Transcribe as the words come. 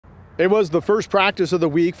It was the first practice of the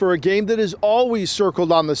week for a game that is always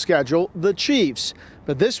circled on the schedule, the Chiefs.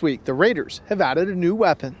 But this week, the Raiders have added a new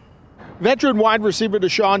weapon. Veteran wide receiver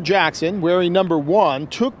DeSean Jackson, wearing number 1,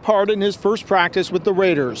 took part in his first practice with the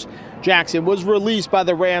Raiders. Jackson was released by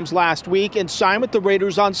the Rams last week and signed with the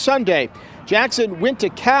Raiders on Sunday. Jackson went to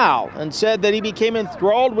Cal and said that he became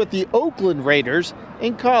enthralled with the Oakland Raiders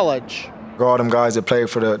in college. All them guys that played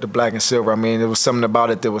for the black and silver, I mean, there was something about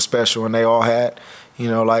it that was special, and they all had,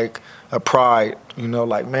 like a pride,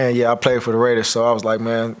 like, man, yeah, I played for the Raiders. So I was like,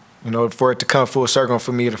 man, for it to come full circle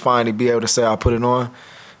for me to finally be able to say I put it on,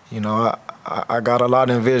 I got a lot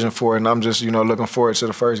of vision for it, and I'm just, looking forward to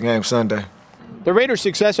the first game Sunday. The Raiders'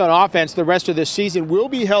 success on offense the rest of this season will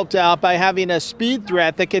be helped out by having a speed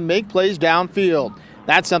threat that can make plays downfield.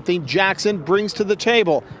 That's something Jackson brings to the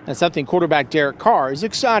table, and something quarterback Derek Carr is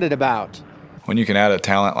excited about. When you can add a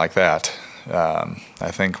talent like that,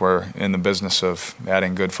 I think we're in the business of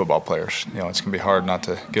adding good football players. It's going to be hard not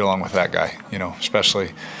to get along with that guy,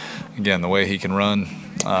 especially, again, the way he can run.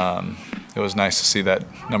 It was nice to see that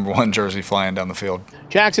number 1 jersey flying down the field.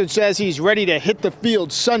 Jackson says he's ready to hit the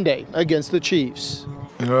field Sunday against the Chiefs.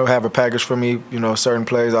 Have a package for me, certain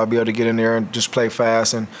plays I'll be able to get in there and just play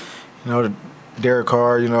fast. And, Derek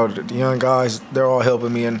Carr, the young guys, they're all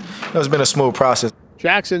helping me, and it's been a smooth process.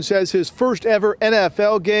 Jackson says his first ever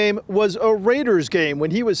NFL game was a Raiders game when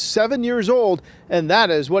he was 7 years old, and that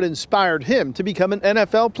is what inspired him to become an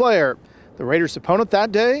NFL player. The Raiders' opponent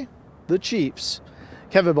that day, the Chiefs.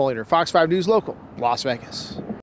 Kevin Bollinger, Fox 5 News Local, Las Vegas.